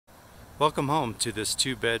Welcome home to this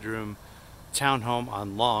 2-bedroom townhome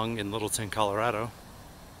on Long in Littleton, Colorado.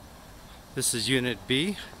 This is Unit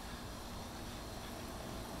B.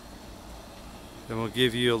 Then we'll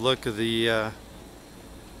give you a look of the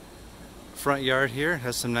front yard here. It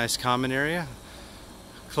has some nice common area,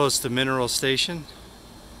 close to Mineral Station.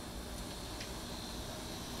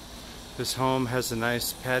 This home has a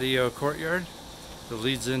nice patio courtyard that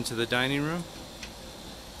leads into the dining room.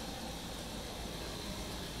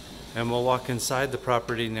 And we'll walk inside the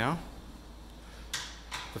property now.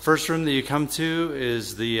 The first room that you come to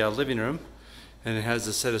is the living room, and it has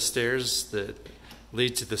a set of stairs that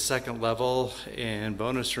lead to the second level and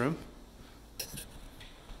bonus room.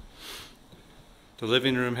 The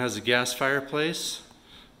living room has a gas fireplace,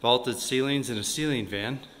 vaulted ceilings, and a ceiling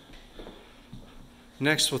fan.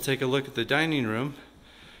 Next, we'll take a look at the dining room,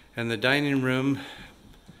 and the dining room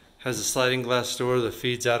has a sliding glass door that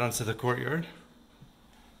feeds out onto the courtyard.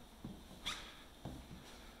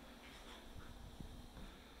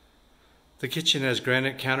 The kitchen has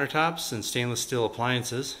granite countertops and stainless steel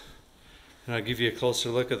appliances, and I'll give you a closer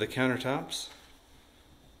look at the countertops.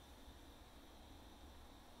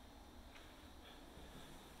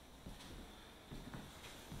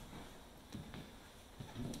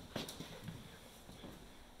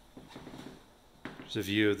 Here's a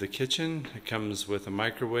view of the kitchen. It comes with a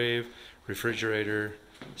microwave, refrigerator,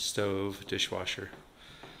 stove, dishwasher.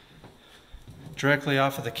 Directly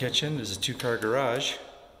off of the kitchen is a 2-car garage.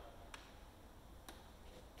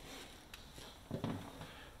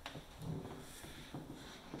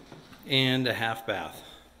 And a half bath.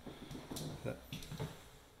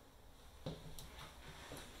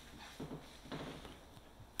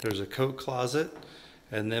 There's a coat closet,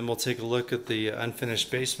 and then we'll take a look at the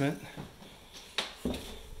unfinished basement.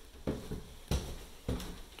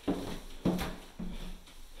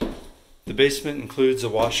 The basement includes a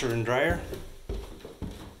washer and dryer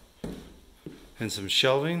and some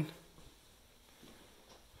shelving.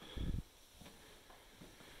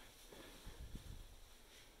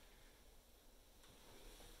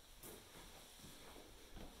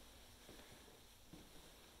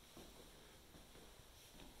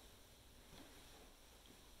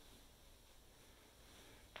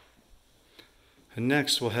 And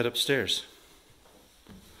next we'll head upstairs.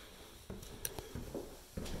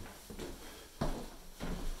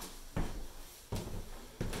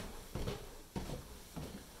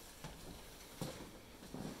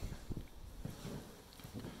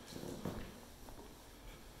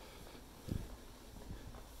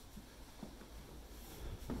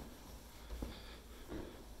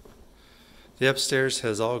 The upstairs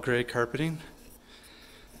has all gray carpeting,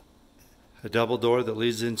 a double door that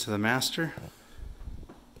leads into the master,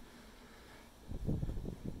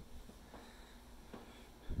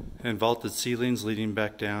 and vaulted ceilings leading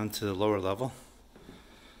back down to the lower level.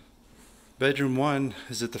 Bedroom 1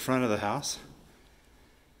 is at the front of the house.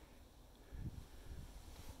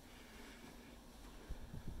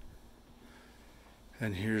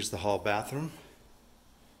 And here's the hall bathroom.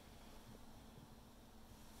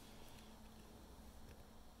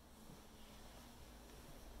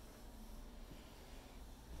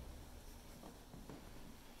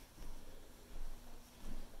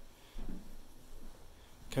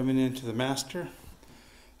 Coming into the master,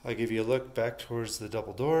 I'll give you a look back towards the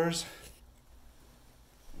double doors.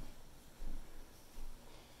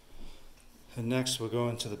 And next we'll go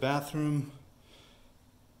into the bathroom.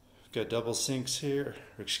 We've got double sinks here,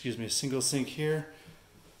 or excuse me, a single sink here.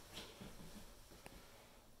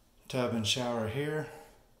 Tub and shower here.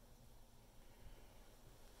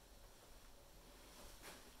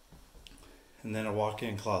 And then a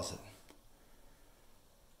walk-in closet.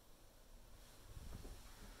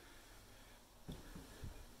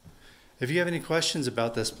 If you have any questions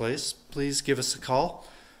about this place, please give us a call,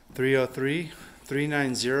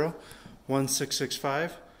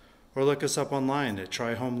 303-390-1665, or look us up online at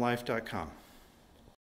TriHomeLife.com.